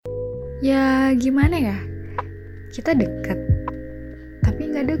Ya gimana ya, kita deket, tapi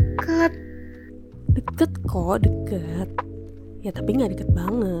nggak deket. Deket kok, deket. Ya tapi gak deket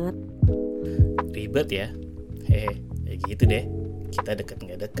banget. Ribet ya? Ya gitu deh. Kita deket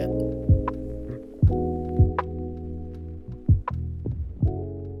nggak deket.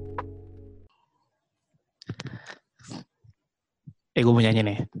 Gue mau nyanyi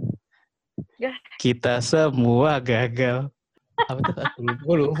nih. Ya. Kita semua gagal. Apa tuh?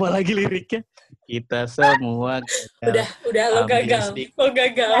 Gue lupa lagi liriknya. Kita semua gagal. Udah lo gagal. Lo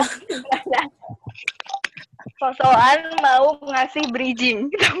gagal. Sosokan mau ngasih bridging,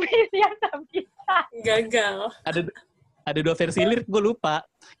 tapi yang tak bisa. Gagal. Ada dua versi lirik, gue lupa.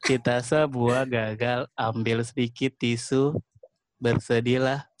 Kita semua gagal, ambil sedikit tisu,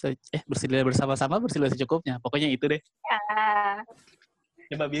 bersedihlah bersama-sama, bersedihlah secukupnya. Pokoknya itu deh. Ya,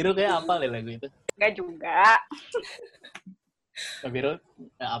 Coba Biru kayak apa lagu itu? enggak juga. Mbak Biru,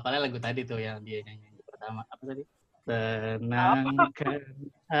 apalagi lagu tadi tuh yang dia nyanyi pertama. Apa tadi? Tenangkan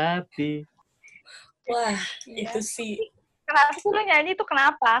hati. Wah, itu sih. Kenapa sih lo nyanyi itu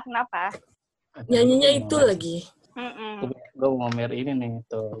kenapa? Nyanyinya itu lagi. Gue mau mer ini nih,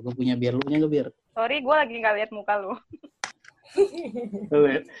 tuh. Gue punya biar lu nya gue biar. Sorry, gue lagi nggak lihat muka lo. Lu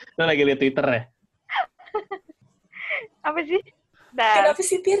lagi liat Twitter ya? Apa sih? Dan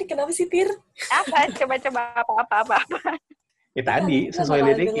Kenapa sih, Tir? apa? Coba apa? Ya tadi,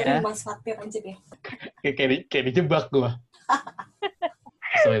 sesuai liriknya. Mas Fatir aja deh. Kayak dijebak gue.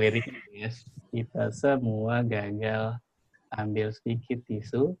 Sesuai liriknya, guys. Kita semua gagal. Ambil sedikit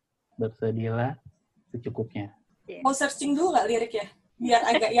tisu, bersedihlah secukupnya. Mau searching dulu nggak liriknya? Biar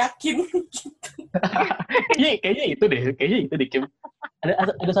agak yakin. Iya, kayaknya itu deh, Kim.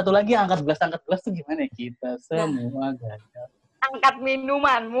 Ada satu lagi yang angkat gelas tuh gimana ya? Kita semua gagal. Angkat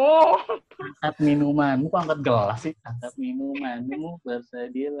minumanmu. Angkat minumanmu, kok angkat gelas sih? Angkat minumanmu,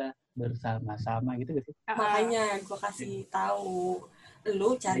 bersedihlah bersama-sama gitu gak sih? Makanya gue kasih tahu.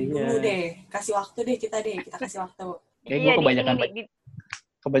 Lu cari dulu deh. Kasih waktu deh, kita kasih waktu. Kayak gue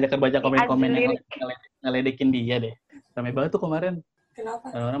kebanyakan baca komen-komen yang ngeledekin dia deh. Ramai banget tuh kemarin. Kenapa?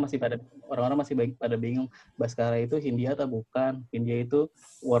 Orang-orang masih pada bingung. Baskara itu Hindia atau bukan? Hindia itu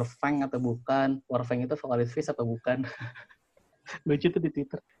Warfang atau bukan? Warfang itu vokalis Fish atau bukan? Lucu tuh di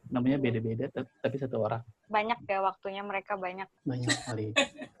Twitter. Namanya beda-beda tapi satu orang. Banyak ya waktunya mereka banyak. Banyak kali.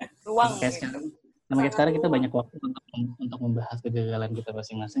 Luang. Namanya sekarang kita banyak waktu untuk membahas kegagalan kita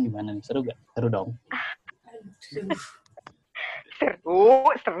masing-masing. Gimana nih? Seru gak? Seru dong. Seru.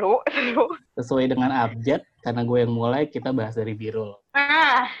 Sesuai dengan abjad, karena gue yang mulai, kita bahas dari Birul.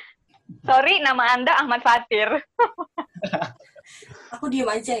 Sorry, nama Anda Ahmad Fatir. Aku diem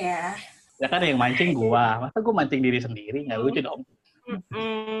aja ya. Ya kan yang mancing gue. Masa gue mancing diri sendiri? Nggak lucu dong.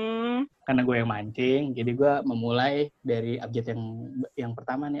 Karena gue yang mancing, jadi gue memulai dari abjad yang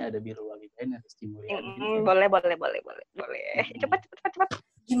pertama nih, ada Birul Walidain dan Rizky Mulyadi. Boleh. Cepat.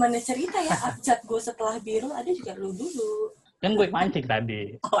 Gimana cerita ya abjad gue setelah Birul, ada juga lu dulu. Kan gue mancing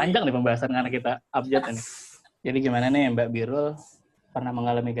tadi. Panjang nih pembahasan karena kita abjad ini. Jadi gimana nih Mbak Birul, pernah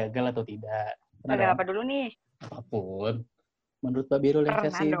mengalami gagal atau tidak? Ada apa dulu nih? Apapun. Menurut Mbak Birul yang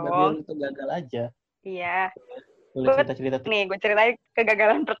versi Mbak Birul itu gagal aja. Iya. Boleh cerita-cerita. Nih, gue ceritain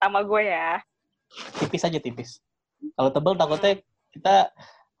kegagalan pertama gue ya. Tipis aja, tipis. Kalau tebel takutnya kita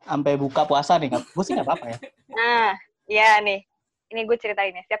sampai buka puasa nih. Gue sih nggak apa-apa ya. Nah, ya nih. Ini gue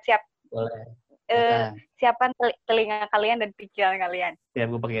ceritain ya. Siap-siap. Boleh. Siapkan telinga kalian dan pikiran kalian. Siap,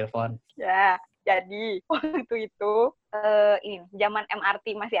 gue pakai earphone. Ya, jadi waktu itu ini zaman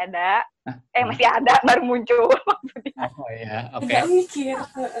MRT masih ada. Masih ada, baru muncul maksudnya. Oh iya, oke. Nggak mikir.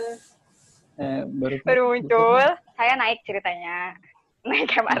 Baru muncul, saya naik ceritanya.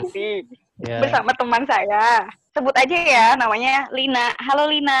 Naik MRT. Bersama teman saya. Sebut aja ya, namanya Lina. Halo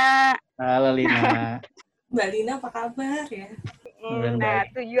Lina. Halo Lina. Mbak Lina apa kabar ya? Nah,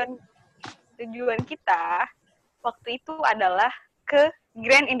 tujuan kita waktu itu adalah ke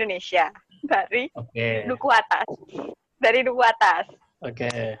Grand Indonesia dari Duku Atas.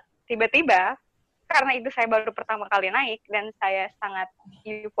 Oke. Tiba-tiba, karena itu saya baru pertama kali naik dan saya sangat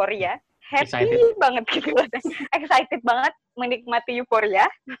euforia, happy banget gitu, excited banget menikmati euforia.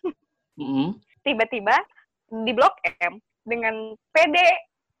 Tiba-tiba di Blok M dengan pede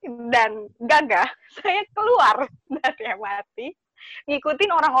dan gagah, saya keluar dari MRT.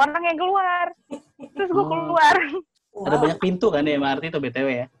 Ngikutin orang-orang yang keluar. Terus gue keluar. Ada banyak pintu kan di MRT itu BTW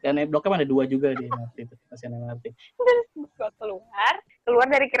ya. Dan Blok M ada 2 juga di MRT itu, stasiun MRT. Terus gue keluar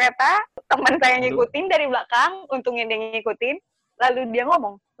dari kereta, teman saya ngikutin dari belakang, untungnya dia ngikutin. Lalu dia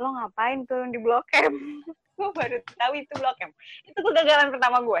ngomong, lo ngapain turun di Blok M? Gue baru tahu itu Blok M. Itu kegagalan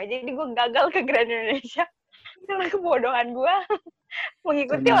pertama gue. Jadi gue gagal ke Grand Indonesia. Itu kebodohan gue.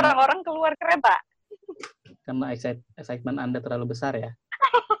 Mengikuti Karena- orang-orang keluar kereta. Karena excitement Anda terlalu besar ya.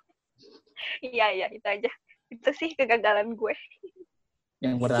 Iya, itu aja. Itu sih kegagalan gue. Yang Itu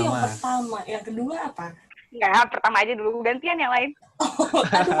yang pertama, pertama. Yang kedua apa? Enggak, pertama aja dulu. Gantian yang lain.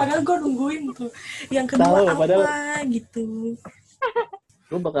 Aduh, padahal gue nungguin tuh. Yang kedua Tahu, apa padahal- gitu.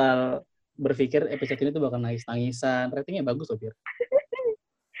 gue bakal berpikir episode ini tuh bakal nangis-nangisan. Ratingnya bagus loh, Bir.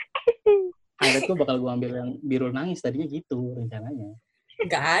 Highlight gue bakal gue ambil yang biru nangis, tadinya gitu rencananya.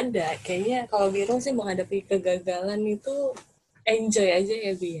 Nggak ada. Kayaknya kalau Biro sih menghadapi kegagalan itu enjoy aja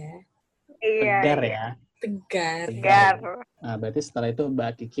ya, Bi ya. Iya. Tegar ya. Tegar. Tegar. Nah, berarti setelah itu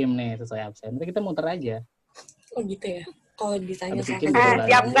Mbak Kikim nih selesai absen. Nanti kita muter aja. Oh gitu ya. Kalau ditanya Habis soal Kim kegagalan, berulang.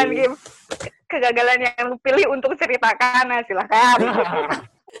 Siapkan, Kim. Kegagalan yang lu pilih untuk ceritakan. Nah, silakan.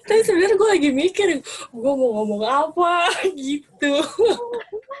 tapi sebenarnya gue lagi mikir, gue mau ngomong apa gitu.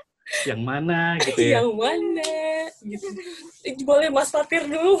 Yang mana gitu ya. Yang mana gitu. Boleh Mas Fatir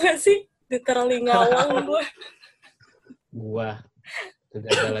dulu gak sih? Literally ngawang gue. Gua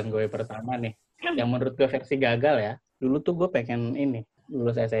kegagalan gue pertama nih. Yang menurut gue versi gagal ya. Dulu tuh gue pengen ini,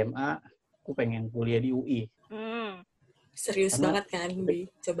 lulus SMA, gue pengen kuliah di UI. Serius Karena- banget kan, Bi?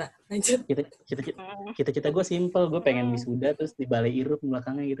 Coba lanjut. Cita-cita gue simple, gue pengen wisuda terus di balai iruk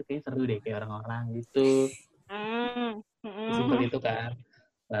belakangnya gitu, kayaknya seru deh kayak orang-orang gitu. Simpel itu kan.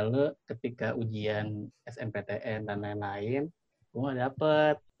 Lalu ketika ujian SNPTN dan lain-lain, gue gak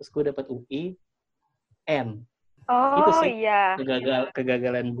dapet. Terus gue dapet UI, N. Itu Oh sih. iya.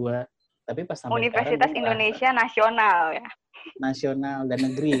 Kegagalan gue. Tapi pas sampai Universitas sekarang, gua Indonesia Nasional ya. merasa nasional dan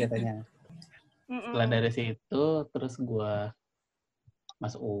negeri katanya. Setelah dari situ, terus gue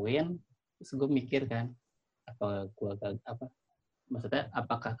masuk UIN, terus gue mikir kan, maksudnya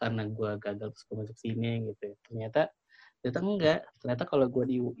apakah karena gue gagal terus gue masuk sini gitu. Ternyata enggak. Ternyata kalau gue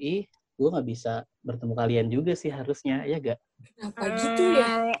di UI, gue nggak bisa bertemu kalian juga sih harusnya, ya gak? Kenapa gitu ya?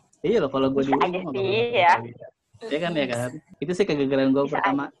 Iya loh, kalau gue di UI Bisa gue aja nggak sih, bakal bertemu ya. kalian. Ya kan, ya kan? Itu sih kegagalan gue Bisa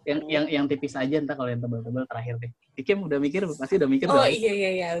pertama. aja sih. Yang tipis aja, entah kalau yang tebal-tebal terakhir deh. Kim udah mikir, pasti udah mikir Oh dong.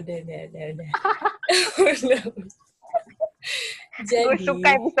 iya, udah. Udah. Gue Jadi, suka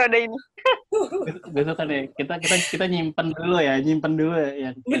episode ini. Besok kan ya, kita nyimpen dulu ya yang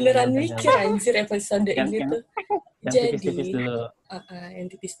beneran yang mikir anjir episode Yang- ini yang- tuh. yang Jadi, tipis-tipis dulu. yang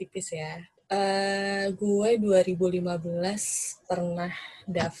tipis-tipis ya. Gue 2015 pernah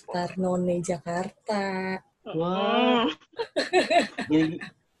daftar None Jakarta. Wah. Gini,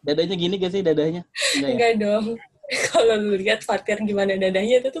 dadanya gini gak sih dadanya? Enggak ya? Enggak dong. Kalau lu lihat Fatir gimana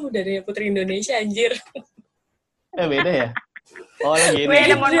dadanya, itu tuh dadanya Putri Indonesia anjir. Beda ya? Oh, lo gini.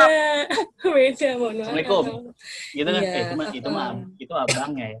 Beda, mohon maaf. Beda, mohon maaf. Assalamualaikum. Gitu kan? Iya, Itu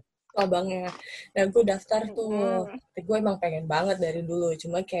abangnya ya. Abangnya. Nah, gue daftar tuh. Gue emang pengen banget dari dulu,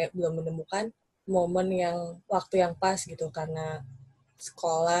 cuma kayak belum menemukan momen waktu yang pas gitu, karena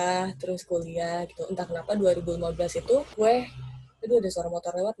sekolah, terus kuliah gitu. Entah kenapa 2015 itu gue, aduh ada suara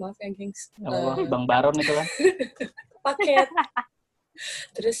motor lewat, maaf ya gengs. Oh, Bang Baron itu kan. Paket.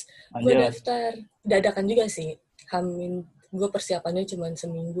 Terus gue Lanjut. daftar, dadakan juga sih. Gue persiapannya cuma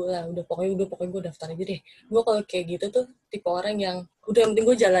seminggu lah. Udah pokoknya gue daftar aja deh. Gue kalau kayak gitu tuh tipe orang yang udah yang penting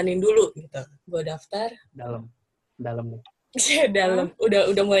gue jalanin dulu gitu. Gue daftar. Dalam nih. Dalam.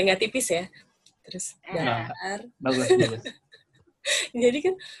 Udah mulai nggak tipis ya. Terus daftar. Bagus. Jadi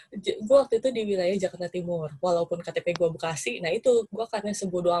kan gue waktu itu di wilayah Jakarta Timur. Walaupun KTP gue Bekasi, nah itu gue karena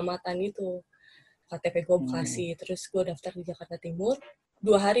sebodo amatan itu. KTP gue Bekasi, terus gue daftar di Jakarta Timur.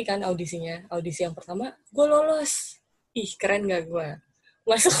 2 hari kan audisinya. Audisi yang pertama, gue lolos. Ih, keren gak gue?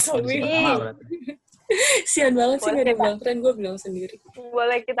 Masuk Audisi sendiri. pertama berarti. Sian banget sih Boleh, gak ada Pak. bilang keren, gue bilang sendiri.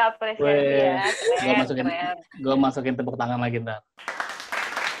 Boleh kita apresiasi Weh, ya. Keren, keren. Gue masukin tepuk tangan lagi ntar.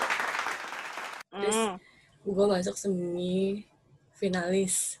 Terus gue masuk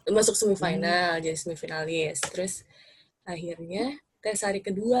masuk semifinal, jadi semifinalis. Terus akhirnya tes hari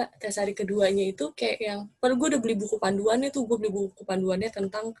keduanya itu kayak yang, padahal gue udah beli buku panduannya tuh, gue beli buku panduannya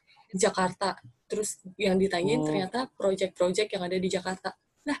tentang Jakarta. Terus yang ditanyain ternyata project-project yang ada di Jakarta.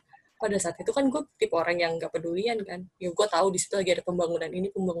 Nah, pada saat itu kan gue tipe orang yang gak pedulian kan. Ya gue tahu di situ lagi ada pembangunan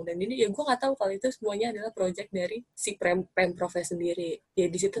ini. Ya gue gak tahu kalau itu semuanya adalah project dari si Pemprovnya sendiri. Ya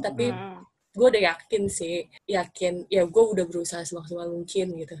di situ tapi gue udah yakin ya gue udah berusaha semaksimal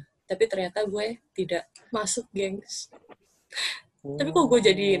mungkin gitu. Tapi ternyata gue tidak masuk, gengs. Tapi kalau gue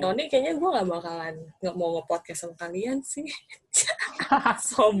jadi Noni, kayaknya gue gak mau nge-podcast sama kalian sih.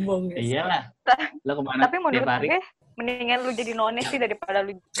 Sombong ya. Iyalah. Lo kemana Tapi menurut tiap hari? gue, mendingan lu jadi nones sih daripada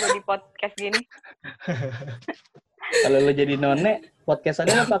lu di podcast gini. Kalau lo jadi none,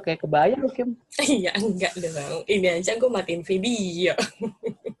 podcast-nya pakai kebaya lo, Kim. Iya, enggak dong. Ini aja gue matiin video.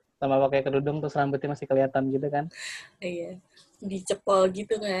 Sama pakai kerudung terus rambutnya masih kelihatan gitu kan. Iya. dicepol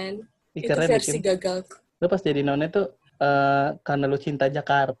gitu kan. Ih, Itu keren ya, versi Kim. gagal. Lu pas jadi none tuh karena lu cinta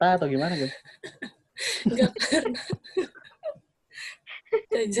Jakarta atau gimana, Kim? Enggak karena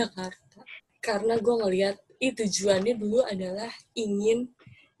ke Jakarta. Karena gue ngelihat tujuannya dulu adalah ingin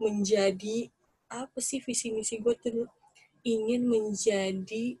menjadi apa sih visi misi gue tuh dulu? Ingin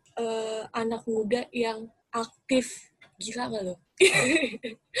menjadi anak muda yang aktif. Gila gak lo?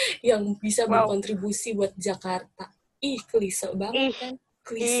 Yang bisa Wow. berkontribusi buat Jakarta. Ih, klise banget Ih. kan?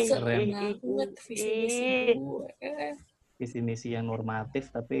 Klise Keren. banget visi misi Ih. gue. Visi misi yang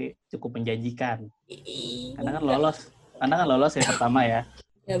normatif tapi cukup menjanjikan. Ih, Anda kan lolos ya pertama ya.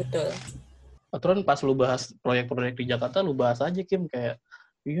 ya betul. Aturan pas lu bahas proyek-proyek di Jakarta, lu bahas aja, Kim, kayak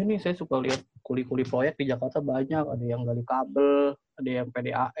iya nih saya suka lihat kuli-kuli proyek di Jakarta banyak, ada yang gali kabel, ada yang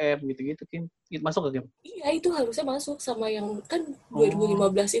PDAM gitu-gitu, Kim. Masuk ke Kim? Iya, itu harusnya masuk sama yang kan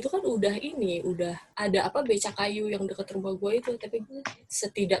 2015 itu kan udah ada apa beca kayu yang dekat rumah gue itu, tapi gue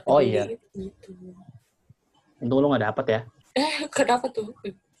setidak Oh, peduli iya. itu gitu. Untung lu nggak dapet ya. Kenapa tuh?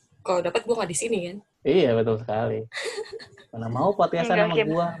 Kalau dapat gue nggak di sini kan? Iya, betul sekali. Mana mau podcastan Enggak, sama Kim.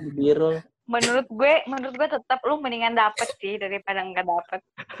 gua di Birul. Menurut gue tetap lu mendingan dapet sih daripada nggak dapet.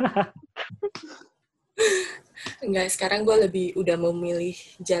 Enggak, sekarang gue udah memilih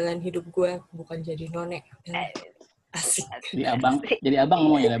jalan hidup gue bukan jadi none. Asik. Jadi abang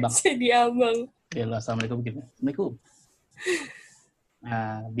ngomong ya, abang. Jadi abang. Ya lu, assalamualaikum, Kim. Assalamualaikum.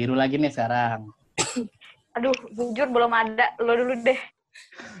 Nah, Biru lagi nih sekarang. Aduh, jujur belum ada. Lo dulu deh.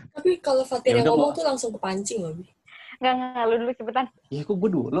 Tapi kalau Fatir Ya yang udah, ngomong tuh langsung kepancing loh. Nggak, lo dulu cepetan. Ya kok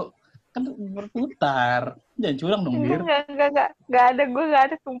gue dulu? Kan berputar. Jangan curang dong, Bir. Nggak ada. Gue nggak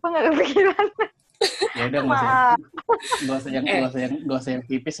ada. Sumpah nggak kepikiran. Ya udah, nggak usah yang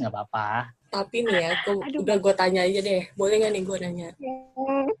pipis, nggak apa-apa. Tapi nih ya, gue tanya aja deh. Boleh nggak nih gue nanya?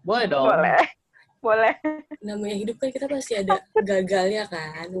 Boleh dong. Boleh. Namanya hidup kan kita pasti ada gagalnya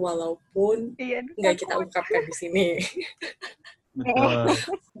kan, walaupun nggak kita ungkapkan di sini. Betul.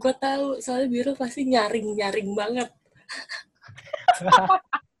 Gue tahu, soalnya Biru pasti nyaring banget.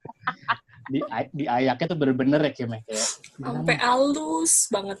 Di ayaknya tuh bener-bener ya, Kim, ya. Sampai halus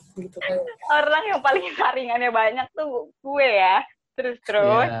banget gitu kan. Orang yang paling saringannya banyak tuh gue ya. Terus.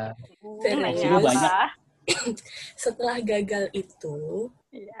 Ya. Terus. Gue banyak. Setelah gagal itu,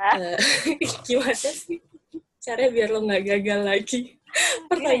 ya. Gimana sih caranya biar lo nggak gagal lagi?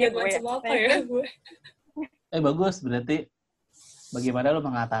 Pertanyaan macam apa ya gue? Bagus, berarti bagaimana lo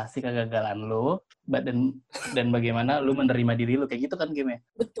mengatasi kegagalan lo dan bagaimana lo menerima diri lo, kayak gitu kan, Kim, ya?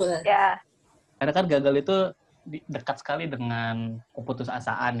 Betul. Ya. Karena kan gagal itu dekat sekali dengan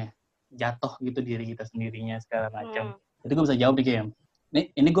keputusasaan ya, jatuh gitu diri kita sendirinya segala macam. Itu gue bisa jawab nih, Kim.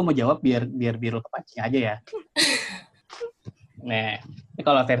 Ini gue mau jawab biar lo kepancing aja ya. Nih, ini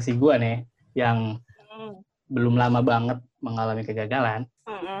kalau versi gue nih yang belum lama banget mengalami kegagalan.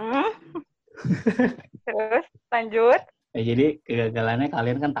 Terus lanjut. Ya, jadi kegagalannya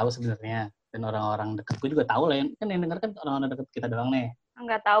kalian kan tahu sebenarnya, dan orang-orang dekat gue juga tahu lah, kan yang denger kan orang-orang dekat kita doang nih.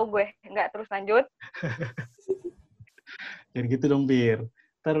 Nggak tahu gue, nggak, terus lanjut. Jadi gitu dong, Bir.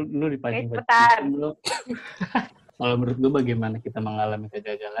 Ntar lu dipancing-pancing lu. Kalau menurut gue bagaimana kita mengalami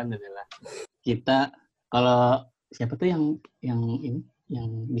kegagalan adalah kita, kalau siapa tuh yang ini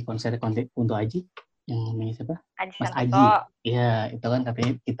yang di konser Kunto Aji, yang namanya siapa? Mas Aji. Iya, itu kan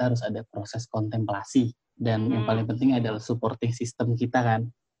katanya kita harus ada proses kontemplasi. Dan yang paling penting adalah supporting system kita kan.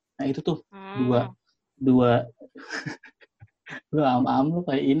 Nah itu tuh dua lu am lu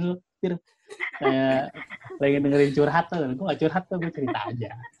kayak ini lu, Fir. Kayak lagi dengerin curhat tuh. Gue gak curhat tuh, gue cerita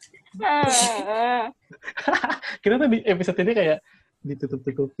aja. Kita tuh di episode ini kayak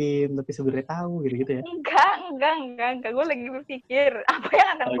ditutup-tutupin, tapi sebenarnya tahu gitu ya. Enggak. Gue lagi berpikir apa yang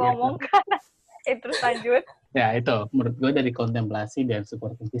akan gue omongkan. Terus lanjut. Ya itu, menurut gue dari kontemplasi dan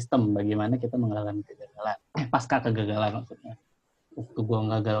supporting system, bagaimana kita mengalami kegagalan. Pasca kegagalan maksudnya. Waktu gue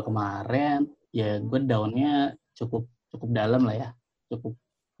gagal kemarin, ya gue down-nya cukup dalam lah ya. Cukup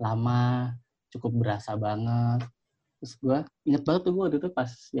lama, cukup berasa banget. Terus gue inget banget tuh gue waktu itu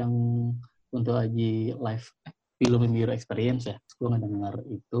pas yang untuk Aji live film Biru Experience ya. Gue ngedenger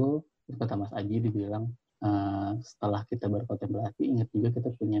itu, kata Mas Aji dibilang, setelah kita berkontemplasi, ingat juga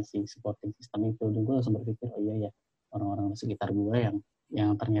kita punya si supporting system itu. Dan gue langsung berpikir, oh iya ya, orang-orang di sekitar gue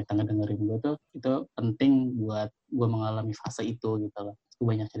yang ternyata ngedengerin gue tuh, itu penting buat gue mengalami fase itu gitu loh. Gue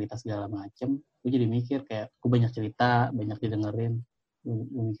banyak cerita segala macem, gue jadi mikir kayak, gue banyak cerita, banyak didengerin.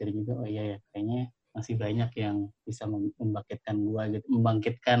 Gue mikir juga, oh iya ya, kayaknya masih banyak yang bisa membangkitkan gue gitu,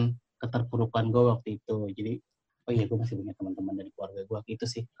 membangkitkan keterpurukan gue waktu itu. Jadi, oh iya, gue masih punya teman-teman dari keluarga gue. Itu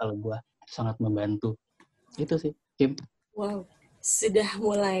sih, kalau gue sangat membantu. Itu sih, Kim. Wow, sudah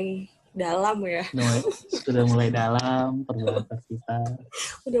mulai dalam ya. Sudah mulai dalam perbuatan kita.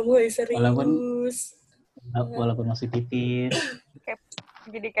 Udah mulai serius. Walaupun masih tipis.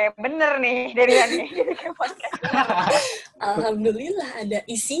 Jadi kayak bener nih dari Dani. Jadi kayak podcast. Alhamdulillah ada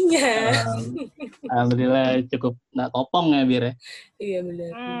isinya. Alhamdulillah cukup nggak kopong ya Bir ya. Iya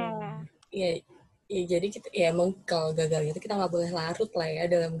benar. Iya, jadi kita ya emang kalau gagal itu kita nggak boleh larut lah ya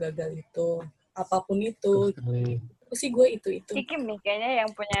dalam gagal itu. Apapun itu. Apa sih gue itu. Kikim nih kayaknya yang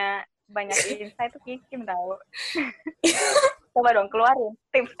punya banyak insight tuh Kikim tahu. Coba dong keluarin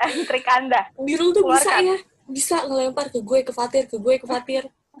tips and trik Anda. Birul tuh bisa ngelempar ke gue, ke Fatir.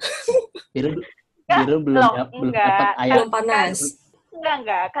 Birul belum dapat air. Belum panas.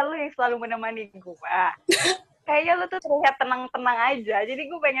 Enggak. Kalau yang selalu menemani gue, kayaknya lu tuh terlihat tenang-tenang aja. Jadi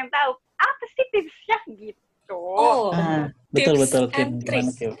gue pengen tahu apa sih tipsnya gitu. Oh, betul Kim.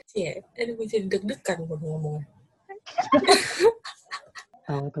 Gimana Kim? Iya, gue jadi deg-degan gue ngomongnya.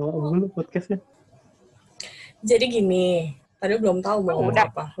 Tawa-tawa dulu podcastnya. Jadi gini, padahal belum tahu mau ngomong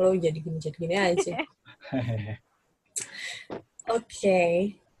apa. Lo jadi gini aja.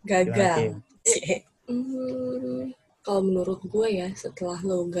 Oke, gagal. Kalau menurut gue ya, setelah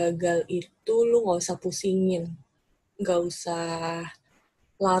lo gagal itu lo nggak usah pusingin, nggak usah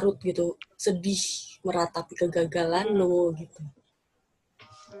larut gitu, sedih meratapi kegagalan lo gitu.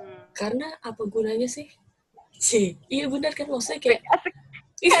 Karena apa gunanya sih? Iya benar kan, maksudnya kayak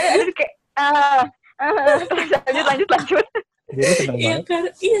lanjut.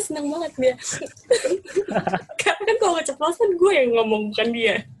 Iya seneng banget dia. Karena kan kalau keceplosan gue yang ngomong bukan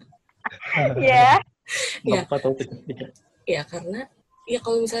dia. Iya. Ya karena ya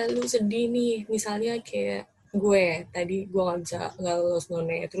kalau misalnya lu sedih nih, misalnya kayak gue tadi gue nggak lulus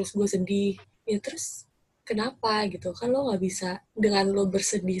none, terus gue sedih. Ya terus kenapa gitu kan, lo nggak bisa dengan lo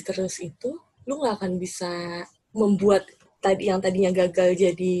bersedih terus itu lo nggak akan bisa membuat yang tadinya gagal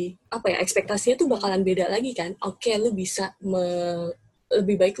jadi ekspektasinya tuh bakalan beda lagi kan. Oke, lu bisa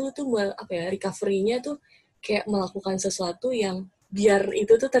lebih baik lu tuh recovery-nya tuh kayak melakukan sesuatu yang biar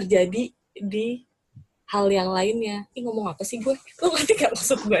itu tuh terjadi di hal yang lainnya. Ngomong apa sih gue? Lo ngerti gak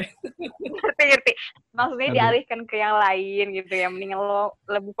maksud gue? Ngerti. Maksudnya dialihkan ke yang lain gitu ya. Mendingan lo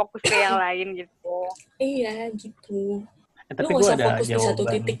lebih fokus ke yang lain gitu. Iya gitu. Tapi lu gak usah fokus jawaban. di satu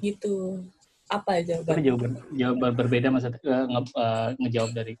titik gitu. Apa jawaban? Tapi jawaban berbeda maksudnya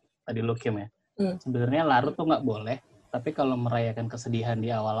ngejawab dari tadi lo Kim ya. Sebenarnya larut tuh nggak boleh, tapi kalau merayakan kesedihan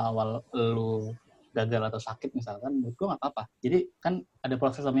di awal-awal lu gagal atau sakit misalkan, menurut gue nggak apa-apa. Jadi kan ada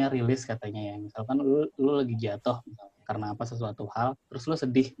proses namanya rilis katanya ya. Misalkan lu lagi jatuh misalkan, karena sesuatu hal, terus lu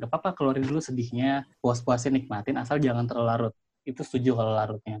sedih, nggak apa-apa, keluarin dulu sedihnya, puas-puasin, nikmatin, asal jangan terlalu larut. Itu setuju kalau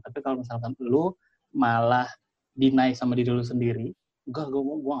larutnya. Tapi kalau misalkan lu malah deny sama diri lu sendiri, enggak, gue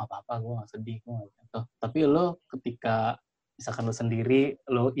nggak apa-apa, gue nggak sedih, gue nggak jatuh. Tapi lo ketika misalkan lo sendiri,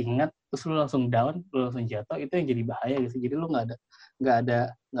 lo ingat, terus lo langsung down, lo langsung jatuh, itu yang jadi bahaya gitu. Jadi lo nggak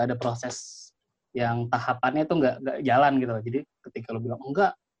ada proses yang tahapannya tuh nggak jalan gitu. Jadi ketika lo bilang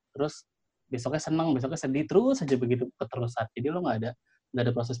enggak, terus besoknya seneng, besoknya sedih, terus aja begitu keterusan. Jadi lo nggak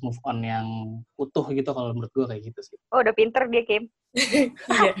ada proses move on yang utuh gitu kalau menurut gue kayak gitu sih. Oh, udah pinter dia, Kim.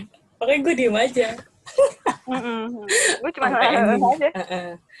 Iya. Makanya gue diem aja. Gue cuma aja.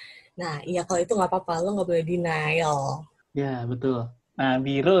 Nah, iya kalau itu nggak apa-apa, lo nggak boleh denial. Ya betul. Nah,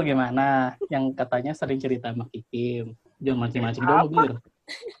 Birul gimana? Yang katanya sering cerita sama Kikim. Jangan mancing-mancing dong, Bir.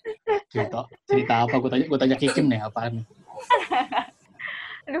 Cerita apa? Gue tanya Kikim nih, apaan nih?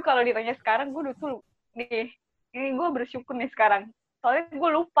 Aduh, kalau ditanya sekarang, gue tuh nih, ini gue bersyukur nih sekarang. Soalnya gue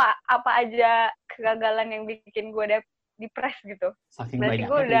lupa apa aja kegagalan yang bikin gue depres gitu. Saking berarti banyaknya.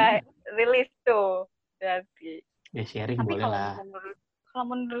 Gue udah rilis tuh. Berarti. Ya sharing tapi boleh lah. Kalau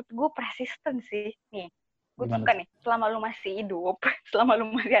menurut gue persisten sih. Nih, gue Gimana suka nih. Selama lu masih hidup, selama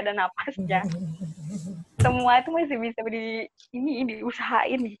lu masih ada napasnya, semua itu masih bisa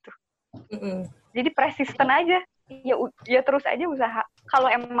diusahain gitu. Jadi persisten aja. Ya terus aja usaha. Kalau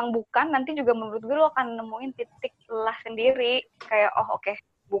emang bukan, nanti juga menurut gue lo akan nemuin titik lelah sendiri. Kayak, oke,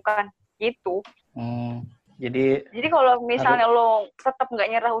 bukan. Gitu. Jadi kalau misalnya lo tetap nggak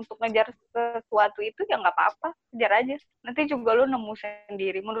nyerah untuk ngejar sesuatu itu, ya nggak apa-apa, kejar aja. Nanti juga lo nemu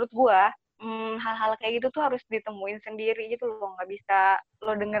sendiri. Menurut gua, hal-hal kayak gitu tuh harus ditemuin sendiri gitu loh, nggak bisa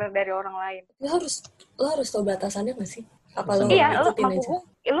lo denger dari orang lain. Lo harus tahu batasannya nggak sih? Apa lo ikutin aja?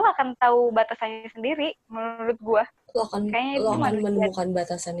 Lo akan tahu batasannya sendiri. Menurut gua, lo akan menemukan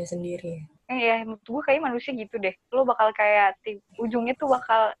batasannya sendiri. Iya, menurut gua kayak manusia gitu deh. Lo bakal kayak ujungnya tuh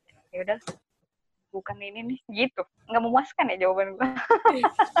bakal ya udah. Bukan ini nih, gitu. Nggak memuaskan ya jawaban gue.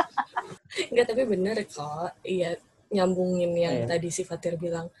 Nggak, tapi bener kok. Iya, nyambungin yang tadi si Fatir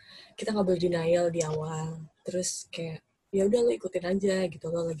bilang, kita nggak boleh denial di awal. Terus kayak, ya udah lo ikutin aja gitu,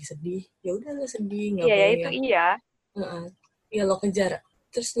 lo lagi sedih ya udah lo sedih, nggak Iya, ya boleh itu yang iya. ya lo kejar.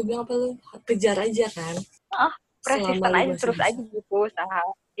 Terus lo bilang apa, lo kejar aja kan selama Persisten lo aja, masih terus bisa. aja gitu usaha.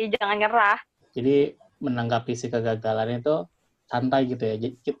 Jangan nyerah. Jadi menanggapi si kegagalan itu santai gitu ya.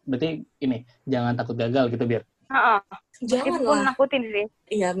 Berarti ini, jangan takut gagal gitu biar. Meskipun Janganlah. nakutin sih.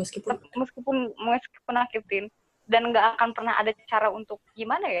 Iya, meskipun nakutin. Dan nggak akan pernah ada cara untuk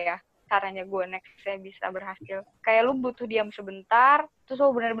gimana ya caranya gue nextnya bisa berhasil. Kayak lu butuh diam sebentar, terus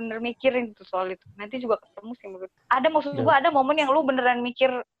lu bener-bener mikirin tuh soal itu. Nanti juga ketemu sih menurut. Maksud gue ada momen yang lu beneran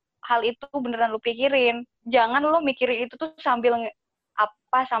mikir hal itu, beneran lu pikirin. Jangan lu mikirin itu tuh sambil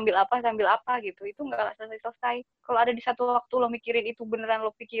apa gitu. Itu nggak selesai. Kalau ada di satu waktu lo mikirin itu beneran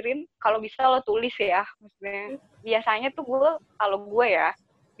lo pikirin, kalau bisa lo tulis ya. Maksudnya biasanya tuh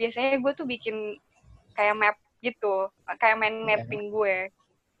biasanya gue tuh bikin kayak map gitu, kayak main mapping gue.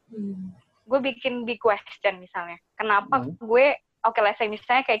 Gue bikin big question misalnya. Kenapa gue, let's say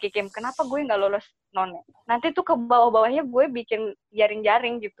misalnya kayak Kikim, kenapa gue nggak lolos non? Nanti tuh ke bawah-bawahnya gue bikin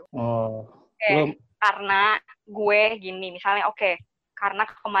jaring-jaring gitu. Karena gue gini, misalnya karena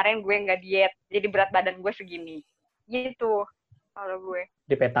kemarin gue nggak diet, jadi berat badan gue segini. Gitu kalau gue.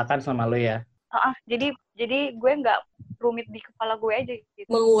 Dipetakan sama lo ya? Jadi gue nggak rumit di kepala gue aja gitu.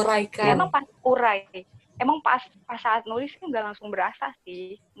 Menguraikan. Emang pas urai. Emang pas saat nulis nggak langsung berasa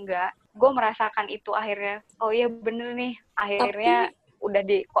sih. Nggak. Gue merasakan itu akhirnya. Oh iya bener nih. Akhirnya udah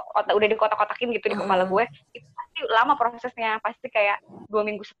di kotak-kotakin gitu di kepala gue. Itu pasti lama prosesnya. Pasti kayak 2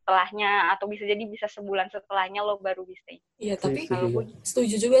 minggu setelahnya. Atau bisa jadi bisa sebulan setelahnya lo baru bisa. Iya, tapi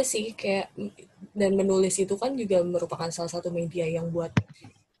setuju juga sih. Kayak, dan menulis itu kan juga merupakan salah satu media yang buat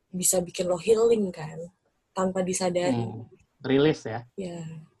bisa bikin lo healing kan. Tanpa disadari. Rilis ya?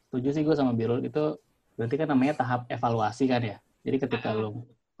 Iya. Setuju sih gue sama Birul. Itu berarti kan namanya tahap evaluasi kan ya. Jadi ketika lo,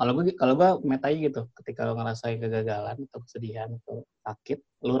 kalau gue metanya gitu, ketika lo ngerasain kegagalan atau kesedihan atau sakit,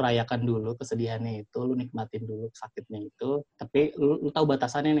 lo rayakan dulu kesedihannya itu, lo nikmatin dulu sakitnya itu, tapi lo tahu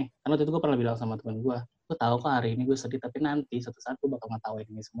batasannya nih. Karena waktu itu gue pernah bilang sama teman gue tahu kok hari ini gue sedih, tapi nanti suatu saat gue bakal ngetawain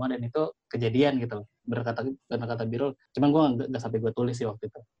ini semua, dan itu kejadian gitu. Berkata Birul, cuman gue nggak sampai gue tulis sih waktu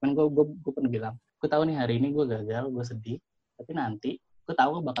itu. Cuman gue pernah bilang, gue tahu nih hari ini gue gagal, gue sedih, tapi nanti gue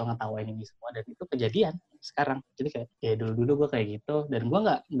tahu gue bakal ngetawain ini semua, dan itu kejadian sekarang. Jadi kayak ya dulu gue kayak gitu, dan gue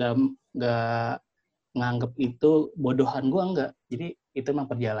nggak nganggep itu bodohan gue, enggak. Jadi itu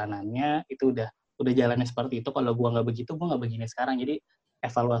memang perjalanannya, itu udah jalannya seperti itu. Kalau gue nggak begitu, gue nggak begini sekarang. Jadi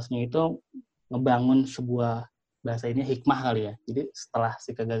evaluasinya itu ngebangun sebuah, bahasa ini hikmah kali ya. Jadi setelah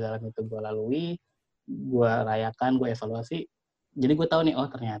si kegagalan itu gue lalui, gue rayakan, gue evaluasi, jadi gue tahu nih, oh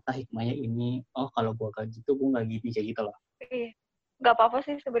ternyata hikmahnya ini, oh kalau gue kayak gitu, gue nggak gini, kayak gitu loh. Iya. Gak apa-apa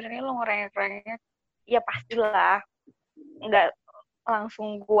sih sebenarnya lo ngerengek-rengek. Ya pastilah. Nggak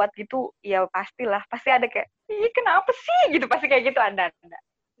langsung kuat gitu, ya pastilah. Pasti ada kayak, ih kenapa sih? Gitu, pasti kayak gitu ada.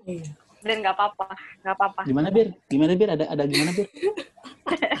 Iya. Dan nggak apa-apa. Gimana Bir? Ada gimana Bir?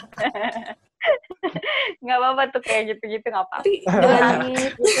 Nggak apa-apa tuh kayak gitu-gitu, nggak apa-apa. Tapi nangis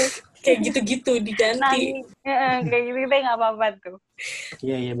gitu. Kayak gitu-gitu diganti. Kayak gitu-gitu nggak apa-apa tuh.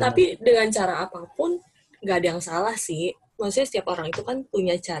 Iya. Tapi dengan cara apapun nggak ada yang salah sih. Maksudnya setiap orang itu kan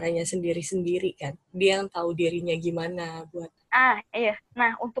punya caranya sendiri-sendiri kan. Dia yang tahu dirinya gimana buat. Iya.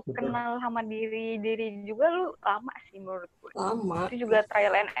 Nah, untuk kenal sama diri juga lu lama sih menurut gue. Lama. Itu juga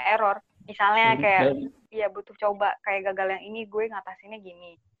trial and error. Misalnya kayak, ya butuh coba kayak gagal yang ini gue ngatasinnya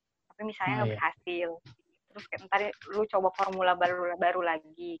gini. Tapi misalnya nggak berhasil. Terus ntar lu coba formula baru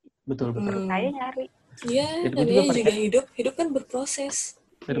lagi. Betul. Saya nyari. Iya, namanya juga hidup kan berproses.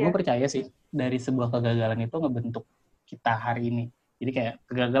 Dan gue percaya sih, dari sebuah kegagalan itu ngebentuk kita hari ini. Jadi kayak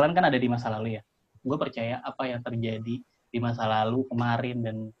kegagalan kan ada di masa lalu ya. Gue percaya apa yang terjadi di masa lalu kemarin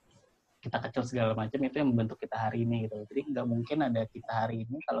dan kita kecil segala macam itu yang membentuk kita hari ini gitu. Jadi nggak mungkin ada kita hari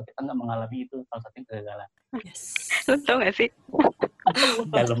ini kalau kita nggak mengalami itu, salah satunya kegagalan. Yes. Lu tau gak sih?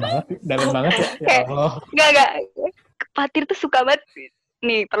 Dalam banget ya Allah. Enggak. Fatir tuh suka banget.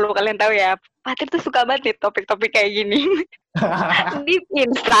 Nih, perlu kalian tahu ya. Fatir tuh suka banget nih topik-topik kayak gini. Deep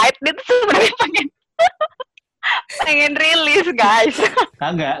inside, dia tuh sebenarnya pengen rilis, guys.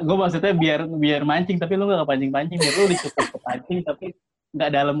 Kagak, gue maksudnya biar mancing, tapi lu gak pancing-pancing. Biar lu dicukup pancing, tapi gak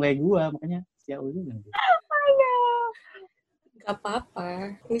dalam kayak gue. Makanya siap lu juga. Gak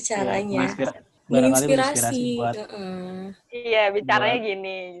apa-apa. Ini caranya. Menginspirasi buat. Iya, bicaranya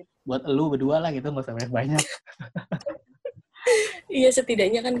gini. Buat lu berdua lah gitu, gak usah banyak. Iya,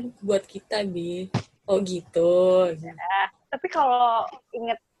 setidaknya kan buat kita, Bi. Oh gitu. Tapi kalau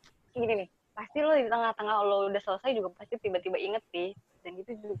inget gini nih, pasti lo di tengah-tengah lo udah selesai juga pasti tiba-tiba inget sih Dan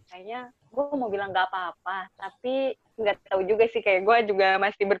itu juga kayaknya gue mau bilang nggak apa-apa, tapi nggak tahu juga sih, kayak gue juga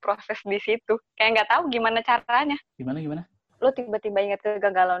masih berproses di situ. Kayak nggak tahu gimana caranya. Gimana? Lo tiba-tiba ingat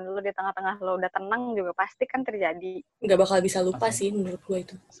kegagalan lo di tengah-tengah lo udah tenang juga pasti kan terjadi. Nggak bakal bisa lupa Oke. sih menurut gue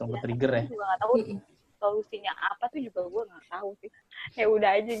itu. Langsung ke trigger ya. Gue juga nggak tahu solusinya apa tuh juga gue nggak tahu sih. Ya udah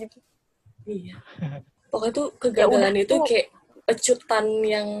aja gitu. Iya. Pokoknya tuh kegagalan itu kayak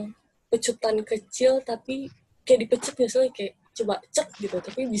pecutan kecil tapi kayak dipecut misalnya kayak coba cek gitu,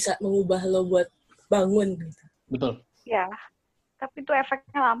 tapi bisa mengubah lo buat bangun gitu. Betul. Ya, tapi itu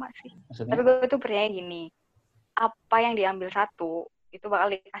efeknya lama sih. Maksudnya? Tapi gue tuh percaya gini, apa yang diambil satu itu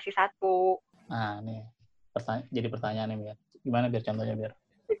bakal dikasih satu. Nah, nih jadi pertanyaan nih biar gimana biar contohnya biar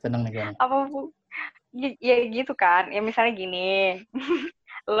seneng nih gimana? Apa bu? Ya gitu kan. Ya misalnya gini,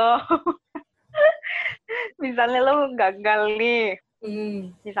 lo misalnya lo gagal nih,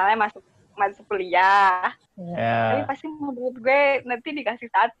 misalnya masuk kuliah. Tapi Ya. pasti menurut gue nanti dikasih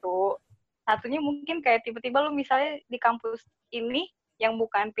satunya mungkin kayak tiba-tiba lo misalnya di kampus ini yang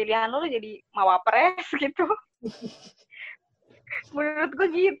bukan pilihan lo jadi mawapres gitu. Menurut gue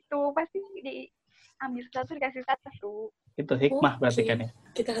gitu, pasti diambil satu dikasih satu. Itu hikmah berarti kan ya.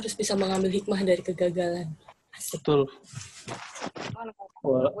 Kita harus bisa mengambil hikmah dari kegagalan. Asik. Betul.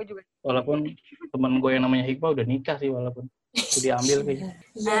 Gue juga. Walaupun teman gue yang namanya Hikmah udah nikah sih walaupun itu diambil sih.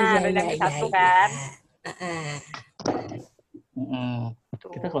 Udah dapet satu kan.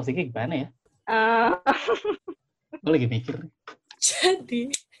 Kita closingnya gimana ya? Eh, Gue lagi mikir.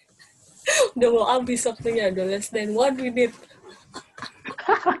 Jadi udah mau habis waktunya, udah less than 1 minute.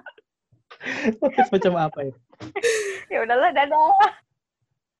 Podcast macam apa ya? ya udahlah, dadah.